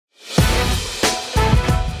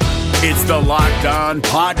It's the Locked On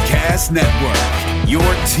Podcast Network, your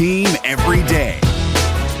team every day.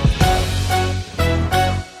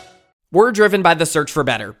 We're driven by the search for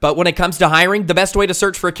better, but when it comes to hiring, the best way to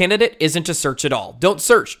search for a candidate isn't to search at all. Don't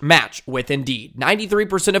search, match with Indeed.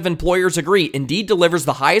 93% of employers agree Indeed delivers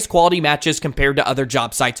the highest quality matches compared to other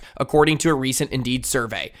job sites, according to a recent Indeed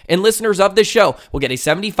survey. And listeners of this show will get a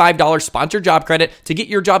 $75 sponsored job credit to get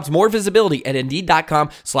your jobs more visibility at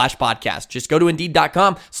Indeed.com/podcast. Just go to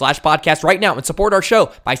Indeed.com/podcast right now and support our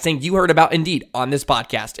show by saying you heard about Indeed on this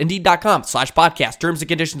podcast. Indeed.com/podcast. Terms and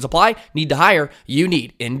conditions apply. Need to hire? You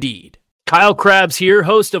need Indeed. Kyle Krabs here,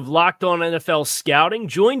 host of Locked On NFL Scouting.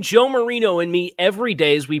 Join Joe Marino and me every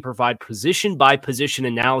day as we provide position-by-position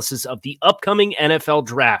analysis of the upcoming NFL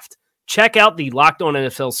Draft. Check out the Locked On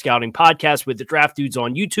NFL Scouting podcast with the Draft Dudes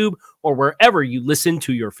on YouTube or wherever you listen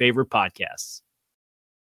to your favorite podcasts.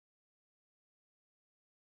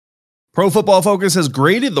 Pro Football Focus has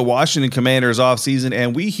graded the Washington Commanders offseason,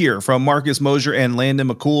 and we hear from Marcus Mosher and Landon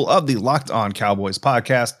McCool of the Locked On Cowboys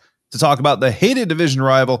podcast to talk about the hated division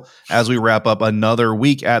rival as we wrap up another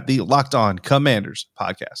week at the Locked On Commanders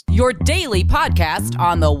podcast. Your daily podcast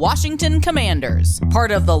on the Washington Commanders,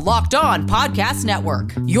 part of the Locked On Podcast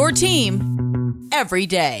Network. Your team every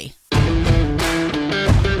day.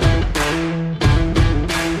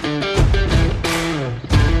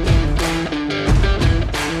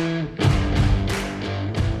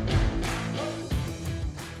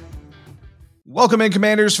 Welcome in,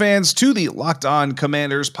 Commanders fans, to the Locked On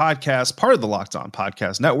Commanders podcast, part of the Locked On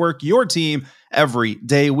Podcast Network, your team every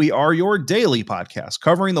day. We are your daily podcast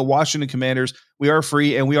covering the Washington Commanders. We are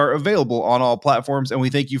free and we are available on all platforms, and we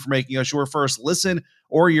thank you for making us your first listen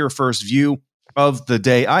or your first view of the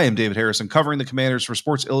day. I am David Harrison, covering the Commanders for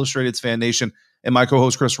Sports Illustrated's Fan Nation, and my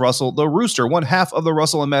co-host Chris Russell, the Rooster, one half of the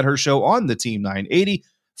Russell and Medhurst show on the Team 980.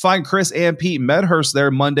 Find Chris and Pete Medhurst there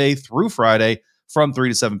Monday through Friday from 3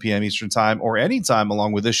 to 7 p.m. Eastern Time or anytime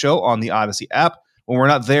along with this show on the Odyssey app. When we're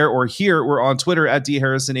not there or here, we're on Twitter at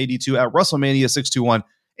DHarrison82, at WrestleMania621,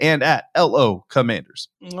 and at LO Commanders.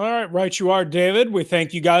 All right, you are, David. We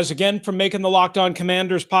thank you guys again for making the Locked On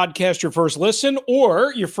Commanders podcast your first listen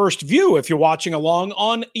or your first view if you're watching along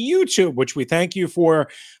on YouTube, which we thank you for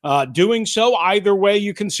doing so. Either way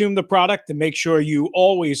you consume the product, and make sure you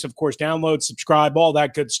always, of course, download, subscribe, all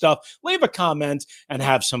that good stuff. Leave a comment and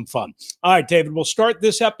have some fun. All right, David, we'll start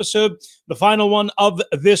this episode, the final one of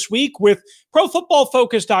this week, with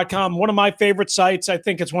ProFootballFocus.com, one of my favorite sites. I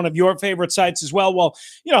think it's one of your favorite sites as well. Well,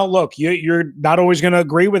 you know, look, you're not always going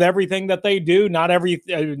to agree with everything that they do, not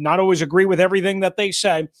always agree with everything that they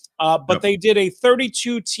say, but They did a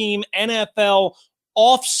 32-team NFL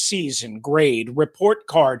offseason grade report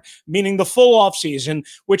card, meaning the full offseason,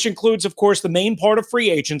 which includes, of course, the main part of free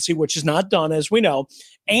agency, which is not done, as we know,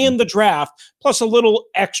 and the draft, plus a little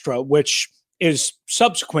extra, which is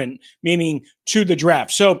subsequent, meaning to the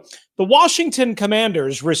draft. So the Washington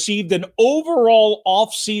Commanders received an overall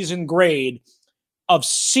offseason grade of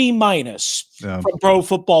C- from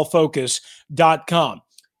ProFootballFocus.com,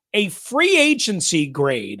 a free agency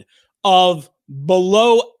grade of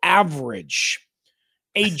below average,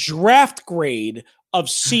 a draft grade of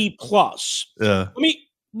C+.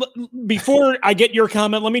 Before I get your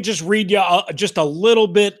comment, let me just read you just a little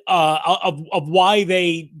bit of why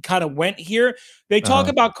they kind of went here. They talk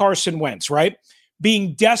about Carson Wentz, right?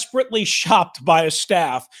 Being desperately shopped by a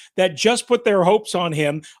staff that just put their hopes on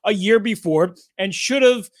him a year before and should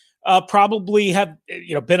have probably have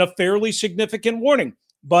been a fairly significant warning.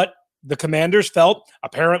 But the Commanders felt,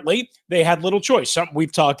 apparently, they had little choice, something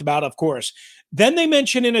we've talked about, of course. Then they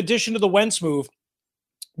mention, in addition to the Wentz move,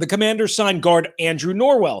 the Commanders signed guard Andrew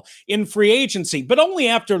Norwell in free agency, but only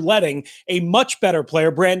after letting a much better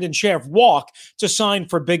player, Brandon Scherff, walk to sign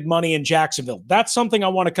for big money in Jacksonville. That's something I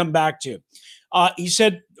want to come back to.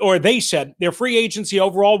 They said their free agency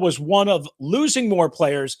overall was one of losing more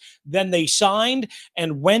players than they signed,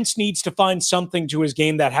 and Wentz needs to find something to his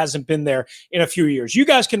game that hasn't been there in a few years. You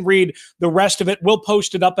guys can read the rest of it. We'll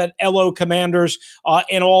post it up at LO Commanders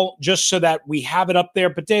and all, just so that we have it up there.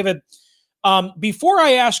 But David, before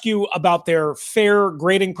I ask you about their fair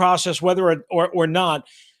grading process, whether or not,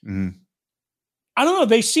 I don't know.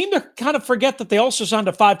 They seem to kind of forget that they also signed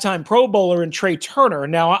a 5-time Pro Bowler in Trey Turner.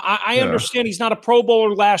 Now, I understand he's not a Pro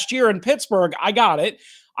Bowler last year in Pittsburgh. I got it.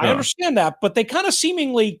 I understand that. But they kind of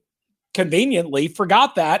seemingly conveniently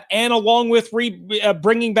forgot that. And along with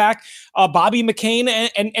bringing back Bobby McCain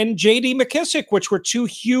and J.D. McKissick, which were two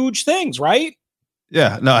huge things, right?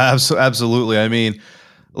 Yeah, no, absolutely. I mean,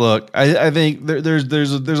 Look, I think there's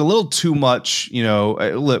a little too much,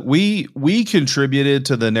 look, we contributed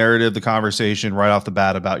to the narrative, the conversation right off the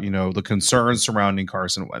bat about, the concerns surrounding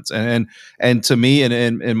Carson Wentz. And to me,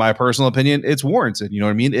 and in my personal opinion, it's warranted. You know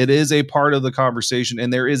what I mean? It is a part of the conversation,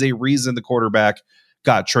 and there is a reason the quarterback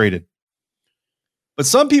got traded. But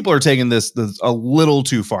some people are taking this a little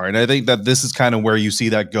too far. And I think that this is kind of where you see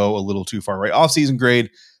that go a little too far, right? Offseason grade,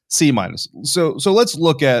 C-. So let's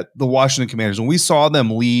look at the Washington Commanders. When we saw them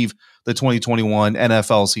leave the 2021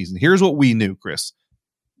 NFL season, here's what we knew, Chris.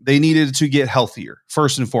 They needed to get healthier.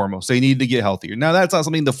 First and foremost, they needed to get healthier. Now, that's not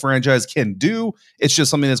something the franchise can do. It's just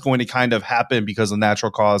something that's going to kind of happen because of the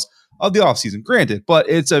natural cause of the offseason. Granted, but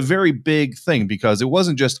it's a very big thing because it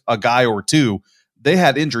wasn't just a guy or two. They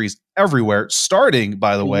had injuries everywhere, starting,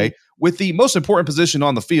 by the way, with the most important position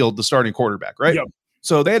on the field, the starting quarterback, right? Yep.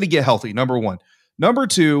 So they had to get healthy, number one. Number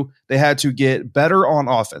two, they had to get better on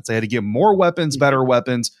offense. They had to get more weapons, better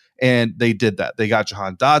weapons, and they did that. They got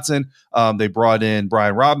Jahan Dotson. They brought in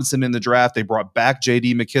Brian Robinson in the draft. They brought back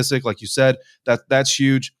J.D. McKissick, like you said. That's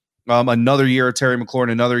huge. Another year of Terry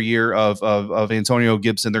McLaurin, another year of Antonio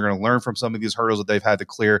Gibson. They're going to learn from some of these hurdles that they've had to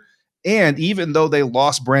clear. And even though they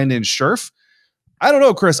lost Brandon Scherf, I don't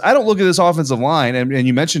know, Chris. I don't look at this offensive line, and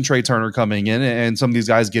you mentioned Trey Turner coming in and some of these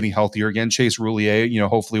guys getting healthier again. Chase Roulier,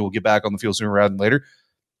 hopefully will get back on the field sooner rather than later.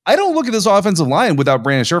 I don't look at this offensive line without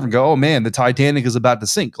Brandon Scherf and go, oh man, the Titanic is about to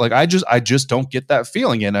sink. Like I just don't get that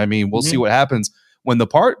feeling. And I mean, we'll see what happens when the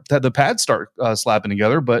pads start slapping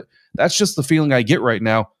together, but that's just the feeling I get right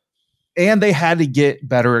now. And they had to get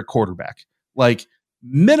better at quarterback. Like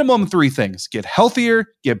minimum three things: get healthier,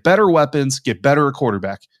 get better weapons, get better at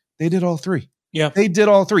quarterback. They did all three. Yeah, they did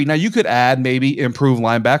all three. Now you could add maybe improve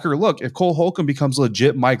linebacker. Look, if Cole Holcomb becomes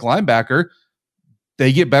legit Mike linebacker,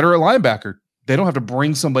 they get better at linebacker. They don't have to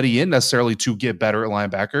bring somebody in necessarily to get better at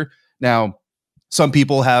linebacker. Now, some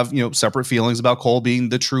people have, separate feelings about Cole being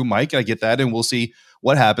the true Mike. I get that, and we'll see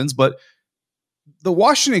what happens. But the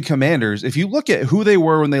Washington Commanders, if you look at who they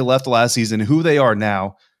were when they left last season, who they are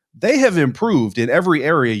now, they have improved in every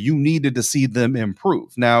area you needed to see them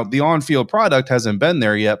improve. Now, the on-field product hasn't been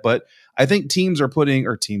there yet, but I think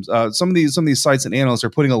some of these sites and analysts are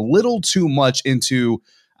putting a little too much into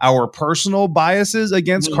our personal biases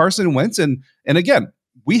against Carson Wentz. And again,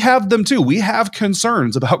 we have them too. We have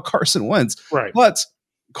concerns about Carson Wentz, right? But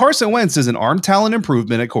Carson Wentz is an arm talent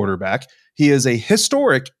improvement at quarterback. He is a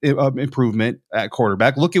historic improvement at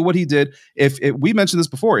quarterback. Look at what he did. If we mentioned this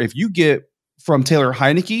before, if you get from Taylor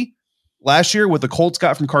Heineke last year what the Colts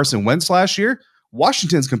got from Carson Wentz last year,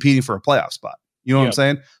 Washington's competing for a playoff spot. You know what I'm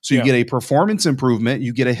saying? So you get a performance improvement,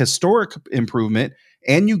 you get a historic improvement,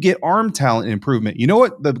 and you get arm talent improvement. You know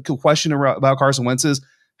what the question about Carson Wentz is?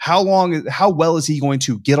 How well is he going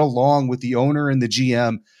to get along with the owner and the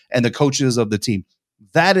GM and the coaches of the team?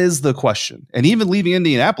 That is the question. And even leaving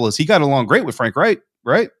Indianapolis, he got along great with Frank Wright,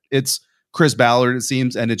 right? It's Chris Ballard, it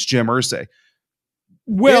seems, and it's Jim Irsay.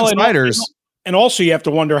 Well, and also you have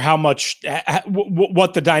to wonder how much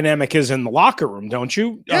what the dynamic is in the locker room, don't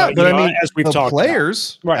you? Yeah, but I mean, as we've talked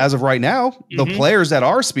players, about. As of right now, the players that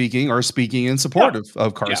are speaking in support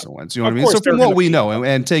of Carson Wentz. You know what I mean? So from what we know,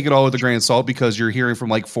 and take it all with a grain of salt, because you're hearing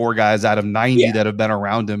from like 4 guys out of 90 that have been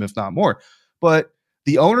around him, if not more. But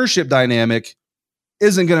the ownership dynamic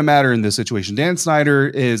isn't going to matter in this situation. Dan Snyder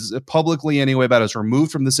is publicly anyway about as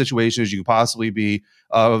removed from the situation as you could possibly be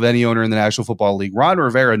of any owner in the National Football League. Ron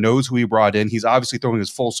Rivera knows who he brought in. He's obviously throwing his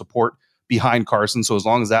full support behind Carson. So as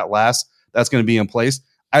long as that lasts, that's going to be in place.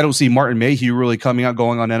 I don't see Martin Mayhew really coming out,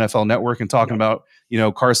 going on NFL Network and talking about,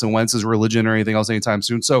 Carson Wentz's religion or anything else anytime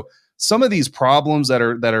soon. So some of these problems that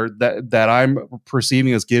I'm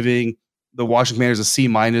perceiving as giving the Washington Commanders a C-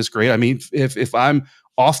 grade. I mean, if I'm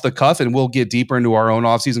off the cuff, and we'll get deeper into our own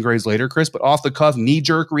offseason grades later, Chris, but off the cuff,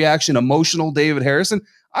 knee-jerk reaction, emotional David Harrison,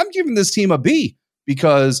 I'm giving this team a B,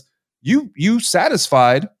 because you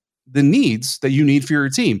satisfied the needs that you need for your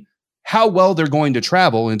team. How well they're going to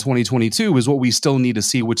travel in 2022 is what we still need to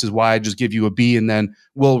see, which is why I just give you a B, and then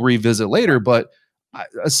we'll revisit later. But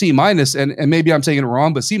a C-, and maybe I'm taking it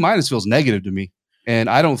wrong, but C- feels negative to me. And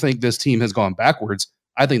I don't think this team has gone backwards.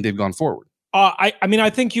 I think they've gone forward. I mean, I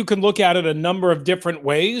think you can look at it a number of different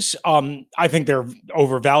ways. I think they're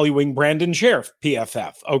overvaluing Brandon Scherf,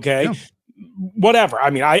 PFF. Okay, whatever. I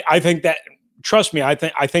mean, I think that. Trust me, I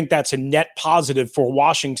think that's a net positive for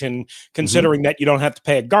Washington, considering that you don't have to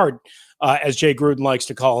pay a guard, as Jay Gruden likes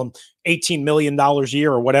to call him, $18 million a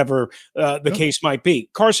year or whatever the case might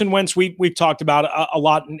be. Carson Wentz, we've talked about a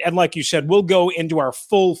lot, and like you said, we'll go into our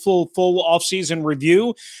full offseason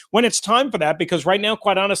review when it's time for that, because right now,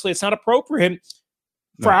 quite honestly, it's not appropriate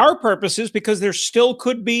for our purposes, because there still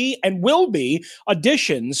could be and will be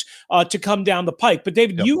additions to come down the pike. But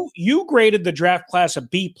David, you graded the draft class a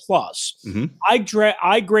B+. Mm-hmm.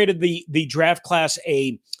 I graded the draft class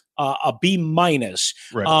a B-.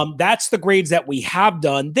 Right. That's the grades that we have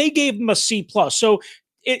done. They gave them a C+. So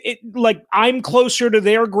it like I'm closer to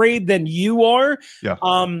their grade than you are. Yeah.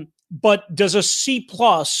 But does a C+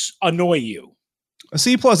 annoy you? A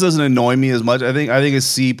C+ doesn't annoy me as much. I think a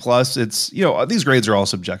C+, it's, these grades are all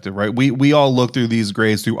subjective, right? We all look through these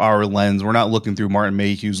grades through our lens. We're not looking through Martin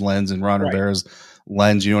Mayhew's lens and Ron Rivera's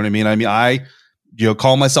lens. You know what I mean? I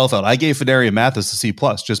call myself out. I gave Fedarian Mathis a C+,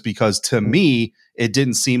 just because to me, it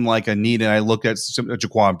didn't seem like a need. And I looked at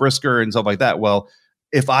Jaquan Brisker and stuff like that. Well,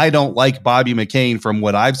 if I don't like Bobby McCain from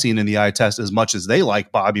what I've seen in the eye test as much as they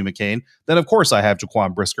like Bobby McCain, then of course I have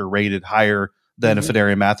Jaquan Brisker rated higher than a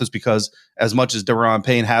Fedarian Mathis, because as much as Daron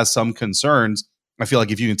Payne has some concerns, I feel like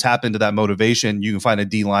if you can tap into that motivation, you can find a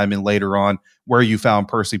D lineman later on where you found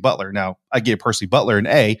Percy Butler. Now, I gave Percy Butler an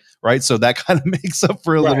A, right? So that kind of makes up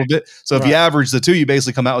for a little bit. So if you average the two, you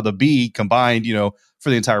basically come out with a B combined, for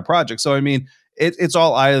the entire project. So, I mean, it's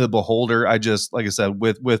all eye of the beholder. I just, like I said,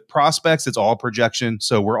 with prospects, it's all projection.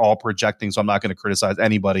 So we're all projecting. So I'm not going to criticize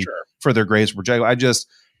anybody for their grades project. I just,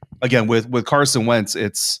 again, with Carson Wentz,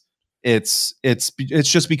 it's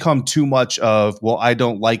just become too much of, well, I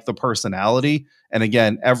don't like the personality. And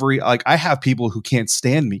again, I have people who can't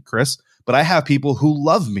stand me, Chris, but I have people who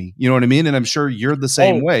love me. You know what I mean? And I'm sure you're the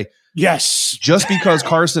same way. Yes. Just because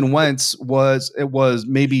Carson Wentz was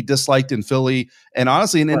maybe disliked in Philly, and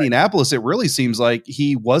honestly in Indianapolis, it really seems like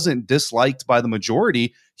he wasn't disliked by the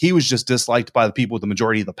majority. He was just disliked by the people with the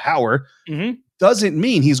majority of the power. Mm-hmm. Doesn't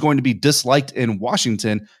mean he's going to be disliked in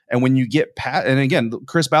Washington. And when you get and again,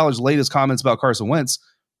 Chris Ballard's latest comments about Carson Wentz,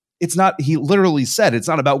 he literally said, it's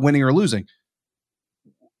not about winning or losing.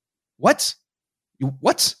 What?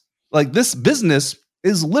 Like, this business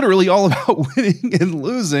is literally all about winning and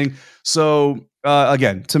losing. So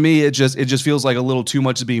again, to me, it just feels like a little too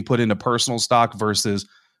much is being put into personal stock versus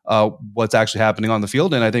what's actually happening on the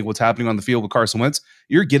field. And I think what's happening on the field with Carson Wentz,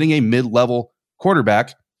 you're getting a mid-level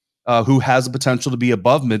quarterback who has the potential to be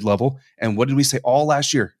above mid-level. And what did we say all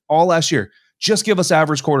last year? Just give us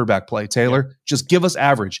average quarterback play, Taylor. Yeah. Just give us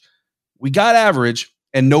average. We got average,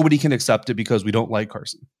 and nobody can accept it because we don't like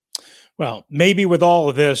Carson. Well, maybe with all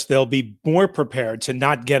of this, they'll be more prepared to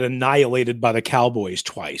not get annihilated by the Cowboys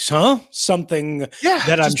twice, huh? Something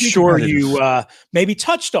that I'm sure you maybe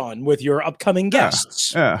touched on with your upcoming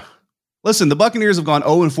guests. Yeah. Listen, the Buccaneers have gone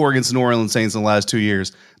 0-4 against the New Orleans Saints in the last 2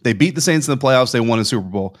 years. They beat the Saints in the playoffs. They won a Super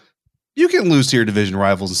Bowl. You can lose to your division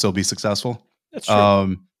rivals and still be successful. That's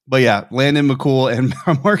true. But yeah, Landon McCool and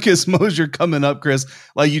Marcus Mosher coming up, Chris.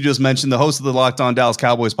 Like you just mentioned, the host of the Locked On Dallas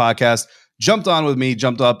Cowboys podcast jumped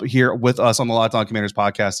up here with us on the Locked On Commanders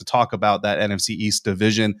podcast to talk about that NFC East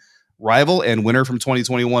division rival and winner from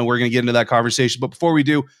 2021. We're going to get into that conversation. But before we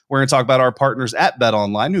do, we're going to talk about our partners at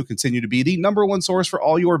BetOnline, who continue to be the number one source for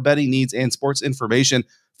all your betting needs and sports information.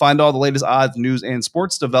 Find all the latest odds, news, and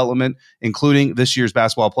sports development, including this year's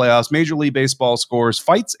basketball playoffs, Major League Baseball scores,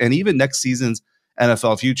 fights, and even next season's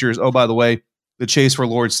NFL futures. Oh, by the way, the chase for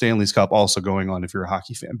Lord Stanley's Cup also going on if you're a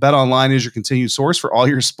hockey fan. BetOnline is your continued source for all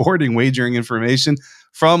your sporting wagering information,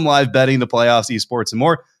 from live betting to playoffs, esports, and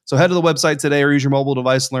more. So head to the website today or use your mobile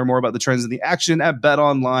device to learn more about the trends in the action at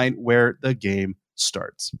BetOnline, where the game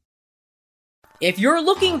starts. If you're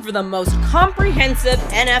looking for the most comprehensive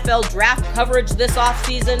NFL draft coverage this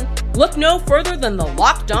offseason, look no further than the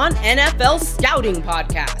Locked On NFL Scouting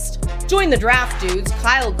Podcast. Join the draft dudes,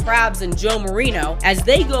 Kyle Krabs and Joe Marino, as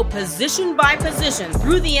they go position by position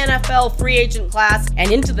through the NFL free agent class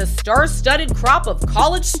and into the star-studded crop of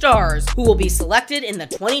college stars who will be selected in the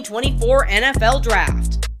 2024 NFL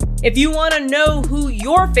Draft. If you want to know who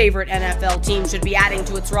your favorite NFL team should be adding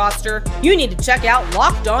to its roster, you need to check out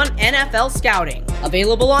Locked On NFL Scouting,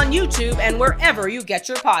 available on YouTube and wherever you get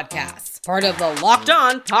your podcasts. Part of the Locked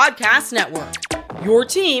On Podcast Network, your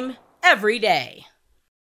team every day.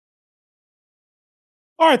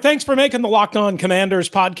 All right, thanks for making the Locked On Commanders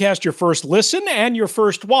podcast your first listen and your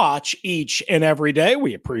first watch each and every day.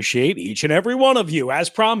 We appreciate each and every one of you. As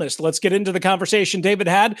promised, let's get into the conversation David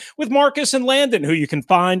had with Marcus and Landon, who you can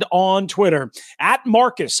find on Twitter at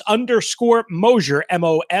Marcus_Mosher, Mosher,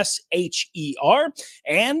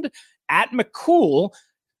 and at McCool,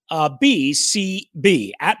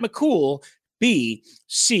 BCB, at McCool,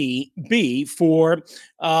 BCB for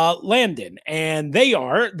Landon. And they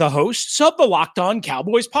are the hosts of the Locked On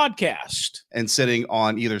Cowboys podcast. And sitting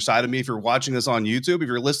on either side of me, if you're watching this on YouTube, if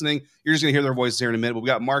you're listening, you're just going to hear their voices here in a minute. But we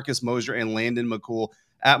got Marcus Mosher and Landon McCool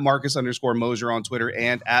at Marcus_Mosier on Twitter,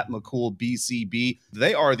 and at McCoolBCB.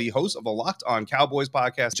 They are the hosts of a Locked On Cowboys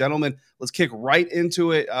podcast. Gentlemen, let's kick right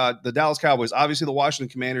into it. The Dallas Cowboys, obviously the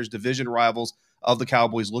Washington Commanders, division rivals of the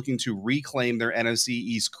Cowboys, looking to reclaim their NFC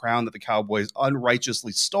East crown that the Cowboys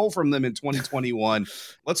unrighteously stole from them in 2021.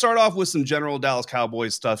 Let's start off with some general Dallas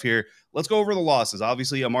Cowboys stuff here. Let's go over the losses.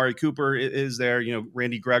 Obviously, Amari Cooper is there.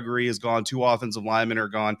 Randy Gregory is gone. 2 offensive linemen are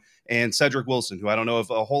gone. And Cedric Wilson, who I don't know if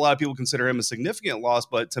a whole lot of people consider him a significant loss,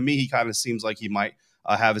 but to me, he kind of seems like he might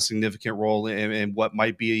have a significant role in what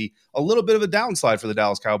might be a little bit of a downside for the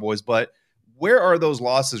Dallas Cowboys. But where are those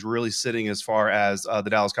losses really sitting as far as the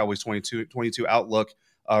Dallas Cowboys 22 outlook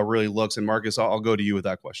really looks? And Marcus, I'll go to you with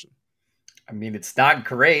that question. I mean, it's not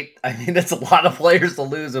great. I mean, that's a lot of players to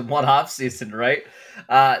lose in one offseason, right?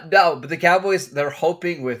 No, but the Cowboys, they're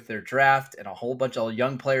hoping with their draft and a whole bunch of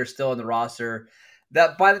young players still on the roster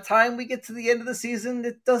that by the time we get to the end of the season,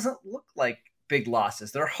 it doesn't look like big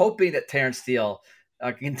losses. They're hoping that Terrence Steele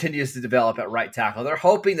continues to develop at right tackle. They're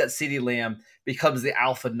hoping that CeeDee Lamb becomes the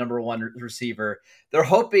alpha number 1 receiver. They're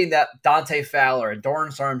hoping that Dante Fowler and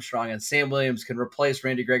Dorrance Armstrong and Sam Williams can replace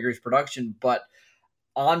Randy Gregory's production. But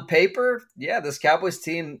on paper, yeah, this Cowboys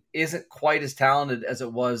team isn't quite as talented as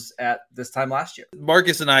it was at this time last year.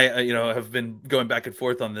 Marcus and I, have been going back and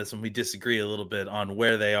forth on this, and we disagree a little bit on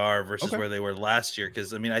where they are versus where they were last year.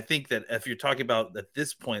 Because, I mean, I think that if you're talking about at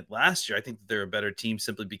this point last year, I think that they're a better team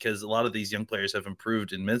simply because a lot of these young players have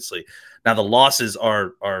improved immensely. Now, the losses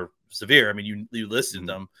are severe. I mean, you listed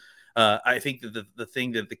them. I think that the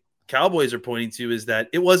thing that the Cowboys are pointing to is that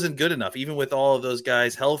it wasn't good enough, even with all of those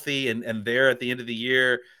guys healthy and there at the end of the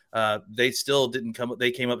year. They still didn't come.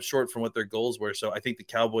 They came up short from what their goals were. So I think the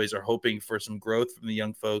Cowboys are hoping for some growth from the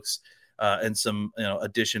young folks and some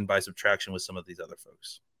addition by subtraction with some of these other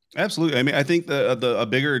folks. Absolutely. I mean, I think a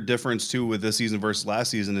bigger difference too with this season versus last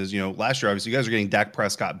season is, last year, obviously you guys are getting Dak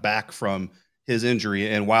Prescott back from his injury.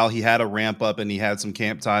 And while he had a ramp up and he had some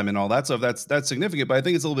camp time and all that stuff, that's significant. But I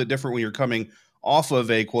think it's a little bit different when you're coming off of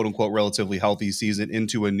a quote unquote relatively healthy season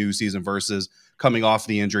into a new season versus coming off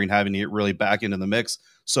the injury and having to get really back into the mix.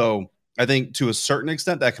 So I think to a certain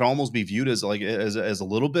extent that can almost be viewed as as a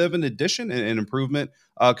little bit of an addition and improvement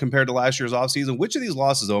compared to last year's offseason. Which of these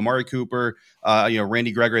losses, though, Amari Cooper,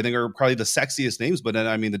 Randy Gregory, I think are probably the sexiest names. But then,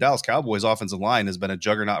 I mean, the Dallas Cowboys offensive line has been a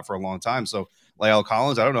juggernaut for a long time. So La'el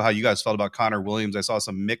Collins, I don't know how you guys felt about Connor Williams. I saw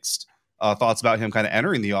some mixed thoughts about him kind of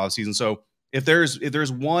entering the offseason. So if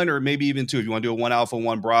there's one or maybe even two, if you want to do a 1 Alpha,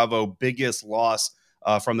 1 Bravo, biggest loss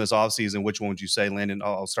from this offseason, which one would you say, Landon?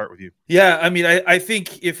 I'll start with you. Yeah, I mean, I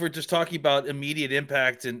think if we're just talking about immediate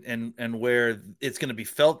impact and where it's going to be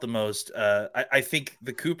felt the most, I think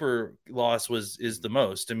the Cooper loss is the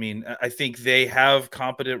most. I mean, I think they have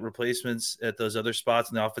competent replacements at those other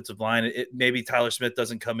spots in the offensive line. Maybe Tyler Smith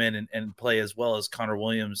doesn't come in and play as well as Connor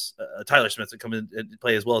Williams. Tyler Smith doesn't come in and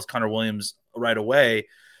play as well as Connor Williams right away.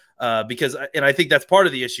 Because I think that's part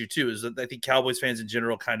of the issue too, is that I think Cowboys fans in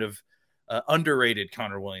general kind of underrated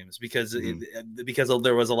Connor Williams because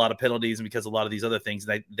there was a lot of penalties and because a lot of these other things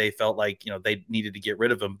they felt like they needed to get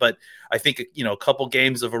rid of him. But I think a couple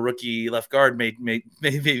games of a rookie left guard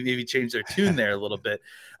maybe change their tune there a little bit.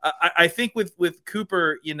 I think with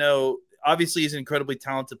Cooper, obviously he's an incredibly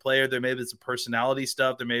talented player. There may have been some personality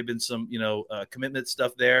stuff. There may have been some, commitment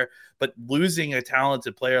stuff there, but losing a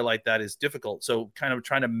talented player like that is difficult. So kind of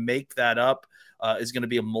trying to make that up is going to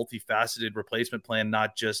be a multifaceted replacement plan,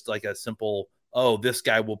 not just like a simple, this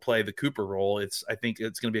guy will play the Cooper role. I think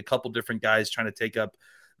it's going to be a couple different guys trying to take up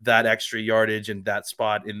that extra yardage and that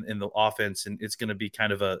spot in the offense. And it's going to be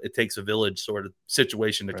kind of it takes a village sort of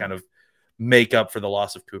situation to kind of make up for the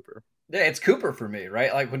loss of Cooper. Yeah, it's Cooper for me,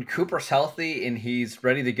 right? Like when Cooper's healthy and he's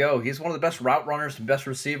ready to go, he's one of the best route runners and best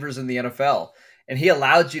receivers in the NFL. And he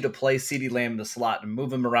allowed you to play CeeDee Lamb in the slot and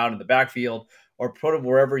move him around in the backfield or put him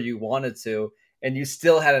wherever you wanted to. And you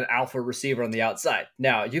still had an alpha receiver on the outside.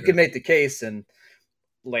 Now, you can make the case, and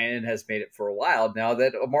Landon has made it for a while now,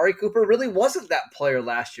 that Amari Cooper really wasn't that player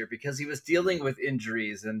last year because he was dealing with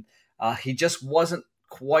injuries and he just wasn't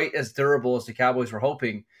quite as durable as the Cowboys were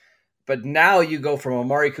hoping. But now you go from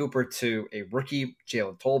Amari Cooper to a rookie,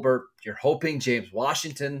 Jalen Tolbert. You're hoping James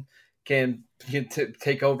Washington can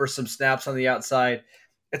take over some snaps on the outside.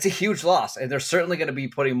 It's a huge loss, and they're certainly going to be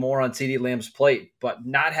putting more on CeeDee Lamb's plate, but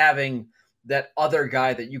not having that other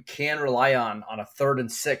guy that you can rely on a 3rd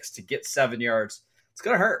and 6 to get 7 yards, it's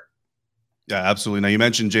going to hurt. Yeah, absolutely. Now you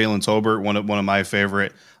mentioned Jalen Tolbert, one of my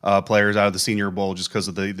favorite players out of the Senior Bowl, just because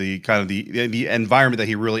of the kind of the environment that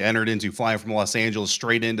he really entered into, flying from Los Angeles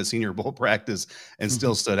straight into Senior Bowl practice and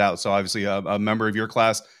still stood out. So obviously a member of your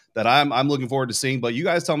class that I'm looking forward to seeing. But you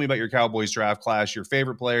guys tell me about your Cowboys draft class, your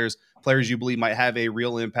favorite players, players you believe might have a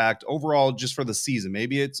real impact overall just for the season.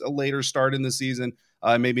 Maybe it's a later start in the season,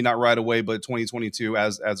 maybe not right away, but 2022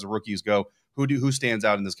 as the rookies go. Who stands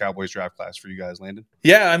out in this Cowboys draft class for you guys, Landon?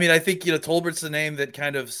 Yeah, I mean, I think Tolbert's the name that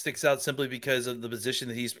kind of sticks out simply because of the position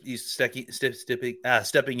that he's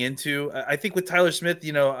stepping into. I think with Tyler Smith,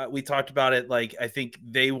 we talked about it. Like, I think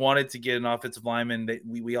they wanted to get an offensive lineman. That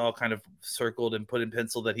we all kind of circled and put in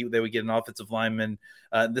pencil that they would get an offensive lineman.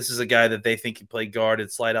 This is a guy that they think can play guard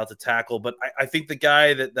and slide out to tackle. But I think the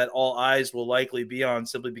guy that all eyes will likely be on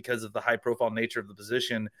simply because of the high profile nature of the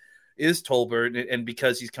position is Tolbert, and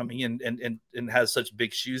because he's coming in and has such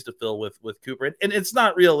big shoes to fill with Cooper. And it's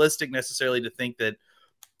not realistic necessarily to think that,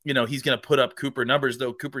 he's going to put up Cooper numbers,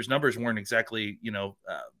 though Cooper's numbers weren't exactly,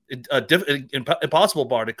 impossible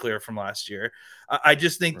bar to clear from last year. I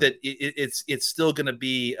just think that it's still going to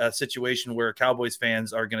be a situation where Cowboys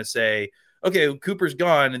fans are going to say, okay, Cooper's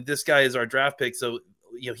gone and this guy is our draft pick. So,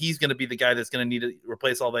 he's going to be the guy that's going to need to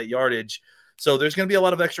replace all that yardage. So there's going to be a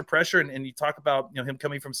lot of extra pressure. And you talk about, him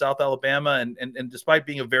coming from South Alabama and despite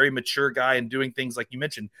being a very mature guy and doing things like you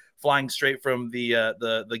mentioned, flying straight from the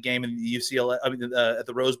game in the UCLA, at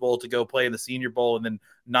the Rose Bowl to go play in the Senior Bowl and then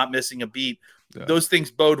not missing a beat. Yeah. Those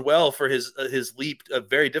things bode well for his leap, a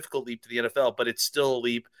very difficult leap to the NFL, but it's still a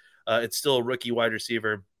leap. It's still a rookie wide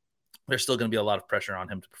receiver. There's still going to be a lot of pressure on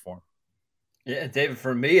him to perform. Yeah, David,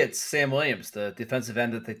 for me, it's Sam Williams, the defensive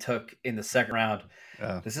end that they took in the second round.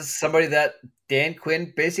 This is somebody that Dan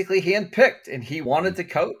Quinn basically handpicked, and he wanted to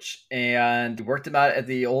coach, and worked him out at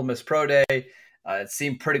the Ole Miss Pro Day. It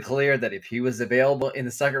seemed pretty clear that if he was available in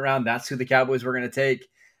the second round, that's who the Cowboys were going to take.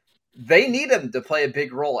 They need him to play a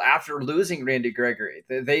big role after losing Randy Gregory.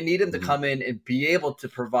 They need him to come in and be able to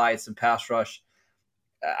provide some pass rush.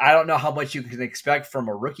 I don't know how much you can expect from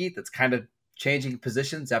a rookie that's kind of changing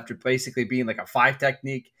positions after basically being like a 5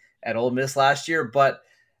 technique at Ole Miss last year, but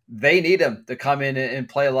they need him to come in and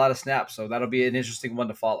play a lot of snaps. So that'll be an interesting one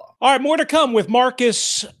to follow. All right, more to come with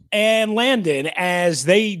Marcus and Landon as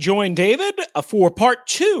they join David for part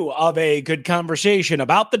 2 of a good conversation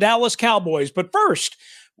about the Dallas Cowboys. But first,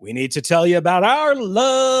 we need to tell you about our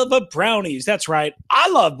love of brownies. That's right. I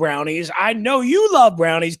love brownies. I know you love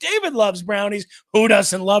brownies. David loves brownies. Who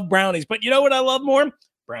doesn't love brownies? But you know what I love more?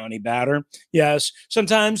 Brownie batter. Yes,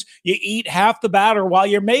 sometimes you eat half the batter while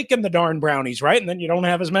you're making the darn brownies, right? And then you don't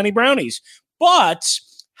have as many brownies. But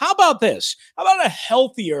how about this? How about a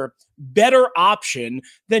healthier, better option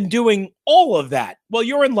than doing all of that? Well,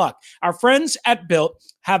 you're in luck. Our friends at Built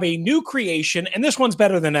have a new creation, and this one's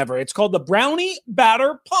better than ever. It's called the Brownie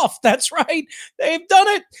Batter Puff. That's right. They've done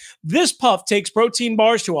it. This puff takes protein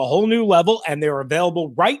bars to a whole new level, and they're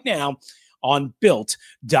available right now on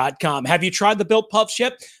Built.com. Have you tried the Built Puffs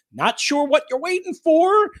yet? Not sure what you're waiting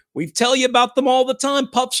for? We tell you about them all the time.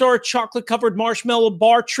 Puffs are a chocolate-covered marshmallow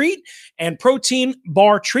bar treat and protein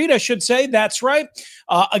bar treat, I should say. That's right.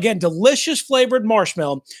 Again, delicious flavored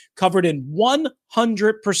marshmallow covered in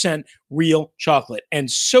 100% real chocolate. And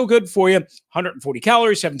so good for you. 140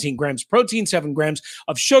 calories, 17 grams of protein, 7 grams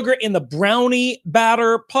of sugar in the Brownie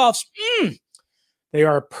Batter Puffs. They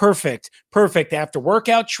are perfect after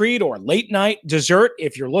workout treat or late night dessert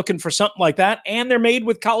if you're looking for something like that. And they're made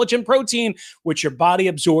with collagen protein, which your body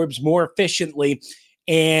absorbs more efficiently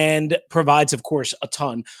and provides, of course, a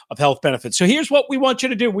ton of health benefits. So here's what we want you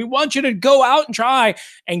to do. We want you to go out and try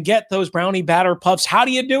and get those Brownie Batter Puffs. How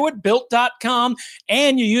do you do it? Built.com.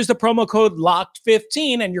 And you use the promo code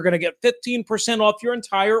LOCKED15 and you're going to get 15% off your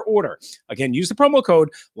entire order. Again, use the promo code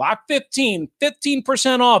LOCKED15,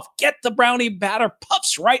 15% off. Get the Brownie Batter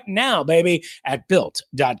Puffs right now, baby, at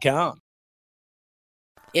Built.com.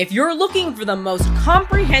 If you're looking for the most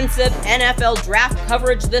comprehensive NFL draft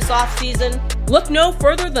coverage this offseason, look no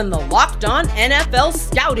further than the Locked On NFL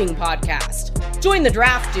Scouting Podcast. Join the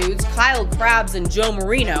draft dudes, Kyle Krabs and Joe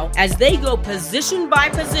Marino, as they go position by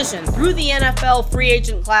position through the NFL free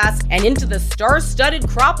agent class and into the star-studded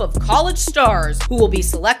crop of college stars who will be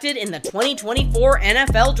selected in the 2024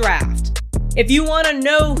 NFL Draft. If you want to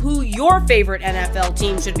know who your favorite NFL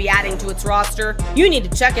team should be adding to its roster, you need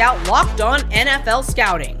to check out Locked On NFL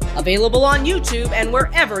Scouting, available on YouTube and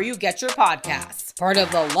wherever you get your podcasts. Part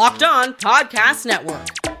of the Locked On Podcast Network,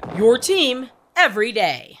 your team every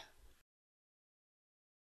day.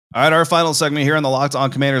 All right, our final segment here on the Locked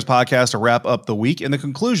On Commanders podcast to wrap up the week and the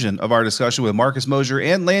conclusion of our discussion with Marcus Mosher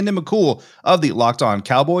and Landon McCool of the Locked On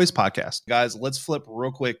Cowboys podcast. Guys, let's flip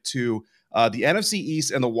real quick to the NFC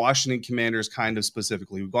East and the Washington Commanders kind of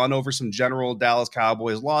specifically. We've gone over some general Dallas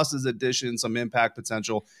Cowboys losses, additions, some impact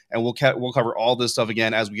potential, and we'll cover all this stuff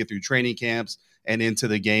again as we get through training camps and into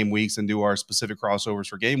the game weeks and do our specific crossovers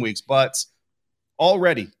for game weeks. But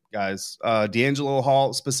already guys. D'Angelo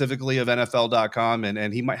Hall, specifically of NFL.com,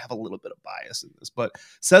 and he might have a little bit of bias in this, but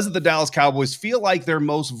says that the Dallas Cowboys feel like they're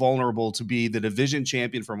most vulnerable to be the division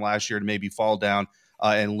champion from last year to maybe fall down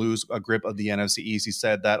and lose a grip of the NFC East. He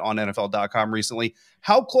said that on NFL.com recently.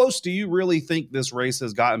 How close do you really think this race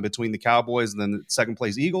has gotten between the Cowboys and then the second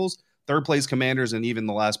place Eagles, third place Commanders, and even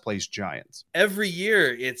the last place Giants? Every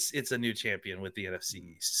year it's a new champion with the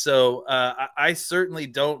NFC East. So I certainly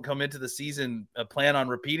don't come into the season plan on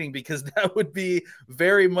repeating, because that would be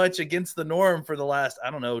very much against the norm for the last,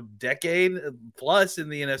 decade plus in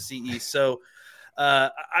the NFC East. So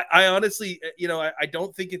I honestly, I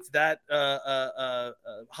don't think it's that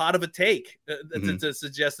hot of a take to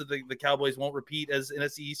suggest that the Cowboys won't repeat as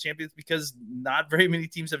NFC East champions, because not very many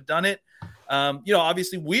teams have done it.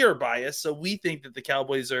 Obviously we are biased, so we think that the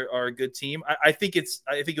Cowboys are a good team. I think it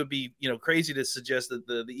would be, crazy to suggest that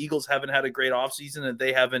the Eagles haven't had a great offseason and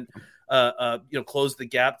they haven't, closed the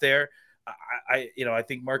gap there. I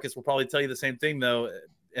think Marcus will probably tell you the same thing though.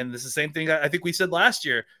 And this is the same thing I think we said last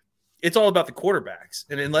year. It's all about the quarterbacks.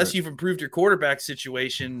 And unless you've improved your quarterback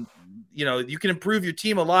situation, you can improve your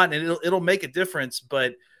team a lot and it'll make a difference,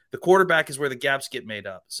 but the quarterback is where the gaps get made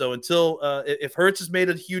up. So until if Hurts has made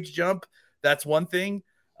a huge jump, that's one thing.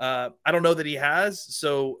 I don't know that he has.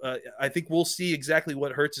 So I think we'll see exactly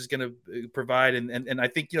what Hurts is going to provide. And I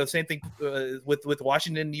think, same thing with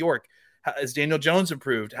Washington and New York. Has Daniel Jones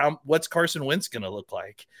improved? What's Carson Wentz going to look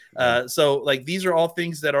like? So these are all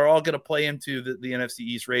things that are all going to play into the NFC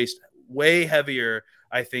East race way heavier,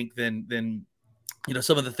 I think, than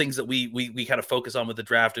some of the things that we kind of focus on with the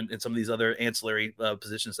draft and some of these other ancillary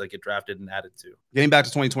positions that get drafted and added to. Getting back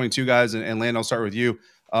to 2022, guys, and Landon, I'll start with you.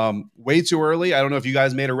 Way too early. I don't know if you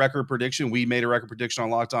guys made a record prediction. We made a record prediction on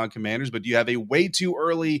Locked On Commanders, but do you have a way too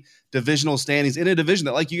early divisional standings in a division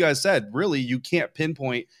that, like you guys said, really you can't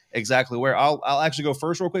pinpoint exactly where? I'll actually go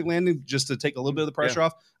first real quick, Landon, just to take a little bit of the pressure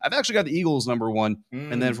off. I've actually got the Eagles number one.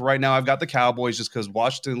 And then for right now, I've got the Cowboys, just because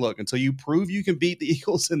Washington, look, until you prove you can beat the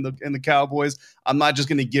Eagles and the Cowboys, I'm not just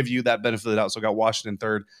going to give you that benefit of the doubt. So I got Washington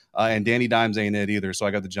third, and Danny Dimes ain't it either. So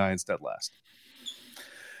I got the Giants dead last.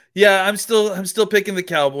 Yeah, I'm still picking the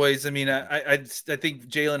Cowboys. I mean, I think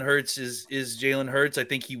Jalen Hurts is Jalen Hurts. I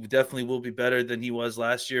think he definitely will be better than he was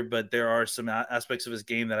last year, but there are some aspects of his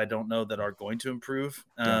game that I don't know that are going to improve,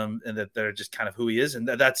 and that they're just kind of who he is, and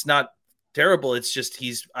that's not terrible. It's just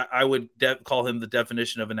I would call him the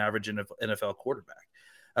definition of an average NFL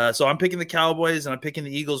quarterback. So I'm picking the Cowboys, and I'm picking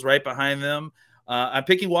the Eagles right behind them. I'm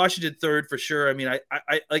picking Washington third for sure. I mean, I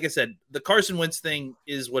like I said, the Carson Wentz thing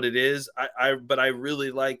is what it is. But I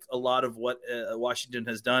really like a lot of what Washington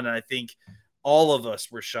has done, and I think all of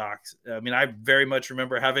us were shocked. I mean, I very much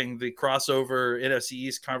remember having the crossover NFC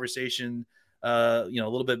East conversation, a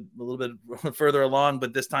little bit further along,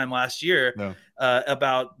 but this time last year,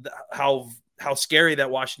 about how scary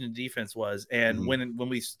that Washington defense was, and when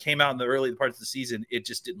we came out in the early parts of the season, it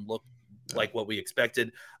just didn't look like what we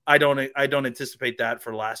expected. I don't anticipate that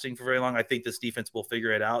for lasting for very long. I think this defense will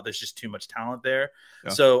figure it out. There's just too much talent there. Yeah.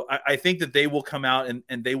 So I think that they will come out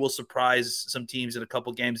and they will surprise some teams in a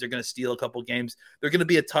couple games. They're going to steal a couple games. They're going to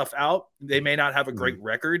be a tough out. They may not have a great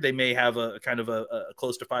record. They may have a kind of a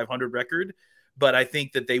close to 500 record, but I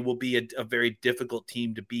think that they will be a very difficult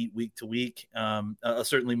team to beat week to week,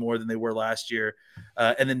 certainly more than they were last year.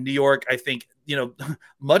 And then New York, I think,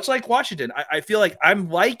 much like Washington, I feel like I'm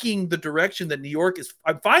liking the direction that New York is.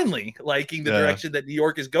 I'm finally liking the direction that New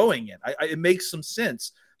York is going in. It makes some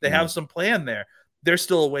sense. They have some plan there. They're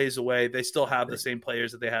still a ways away. They still have the same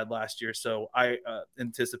players that they had last year. So I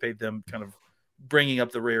anticipate them kind of bringing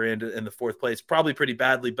up the rear end in the fourth place, probably pretty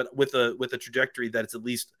badly, but with a trajectory that it's at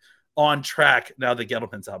least on track now that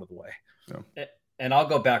Gettleman's out of the way. Yeah. And I'll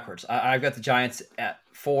go backwards. I've got the Giants at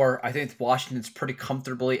 4. I think Washington's pretty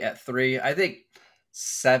comfortably at 3. I think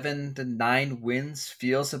 7 to 9 wins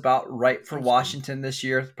feels about right for Washington this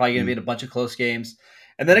year. Probably going to be in a bunch of close games.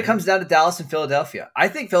 And then it comes down to Dallas and Philadelphia. I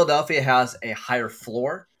think Philadelphia has a higher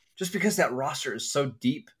floor just because that roster is so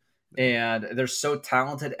deep and they're so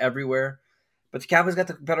talented everywhere. But the Cowboys got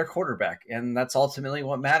the better quarterback, and that's ultimately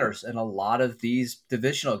what matters in a lot of these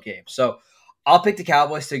divisional games. So I'll pick the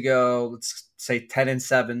Cowboys to go, let's say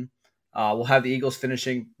 10-7. We'll have the Eagles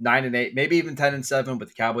finishing 9-8, maybe even 10-7, with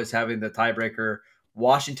the Cowboys having the tiebreaker.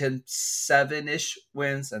 Washington 7-ish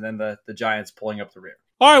wins, and then the Giants pulling up the rear.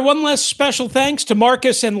 All right, one last special thanks to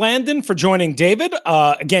Marcus and Landon for joining David.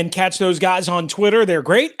 Again, catch those guys on Twitter. They're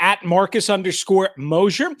great, at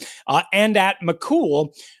Marcus_Mosier and at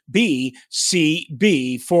McCool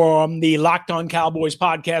BCB from the Locked On Cowboys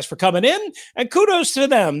podcast for coming in, and kudos to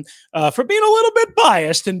them for being a little bit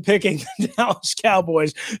biased in picking the Dallas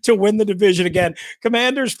Cowboys to win the division again.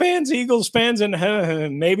 Commanders fans, Eagles fans,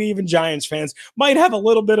 and maybe even Giants fans might have a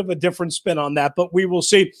little bit of a different spin on that, but we will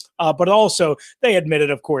see. But also, they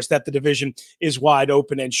admitted, of course, that the division is wide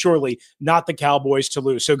open and surely not the Cowboys to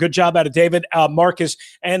lose. So good job out of David, Marcus,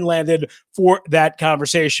 and Landon for that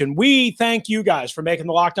conversation. We thank you guys for making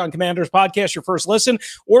the Locked On Commanders podcast your first listen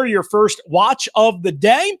or your first watch of the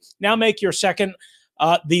day. Now make your second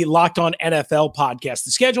the Locked On NFL podcast.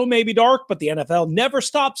 The schedule may be dark, but the NFL never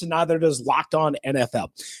stops, and neither does Locked On NFL.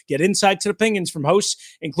 Get insights and opinions from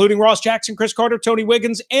hosts, including Ross Jackson, Chris Carter, Tony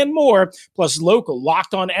Wiggins, and more, plus local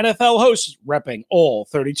Locked On NFL hosts repping all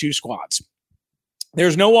 32 squads.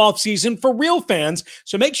 There's no offseason for real fans,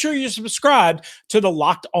 so make sure you subscribe to the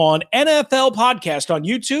Locked On NFL podcast on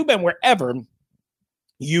YouTube and wherever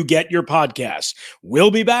you get your podcasts.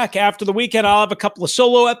 We'll be back after the weekend. I'll have a couple of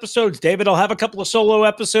solo episodes. David will have a couple of solo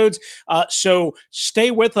episodes. So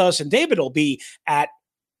stay with us. And David will be at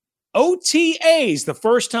OTAs the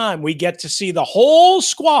first time we get to see the whole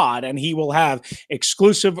squad, and he will have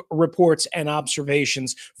exclusive reports and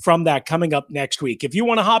observations from that coming up next week. If you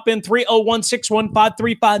want to hop in,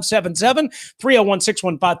 301-615-3577,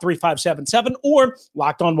 301-615-3577, or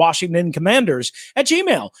Locked On Washington Commanders at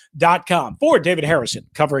gmail.com. For David Harrison,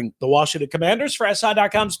 covering the Washington Commanders for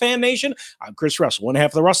SI.com's Fan Nation, I'm Chris Russell, one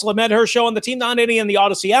half of the Russell and Medhurst Show on the Team 980 and the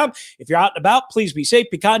Odyssey app. If you're out and about, please be safe,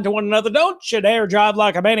 be kind to one another. Don't you dare drive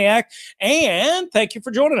like a maniac. And thank you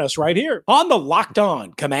for joining us right here on the Locked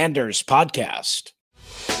On Commanders podcast.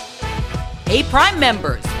 Hey, Prime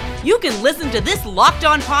members, you can listen to this Locked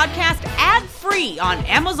On podcast ad-free on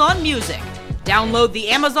Amazon Music. Download the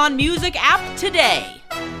Amazon Music app today.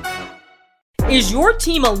 Is your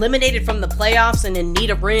team eliminated from the playoffs and in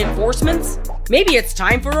need of reinforcements? Maybe it's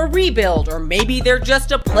time for a rebuild, or maybe they're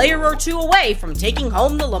just a player or two away from taking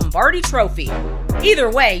home the Lombardi Trophy. Either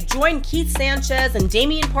way, join Keith Sanchez and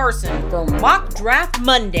Damian Parson for Mock Draft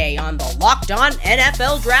Monday on the Locked On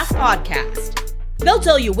NFL Draft Podcast. They'll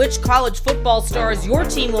tell you which college football stars your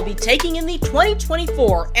team will be taking in the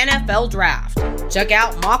 2024 NFL Draft. Check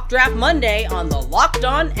out Mock Draft Monday on the Locked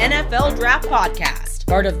On NFL Draft Podcast,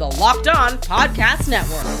 part of the Locked On Podcast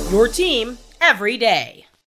Network. Your team every day.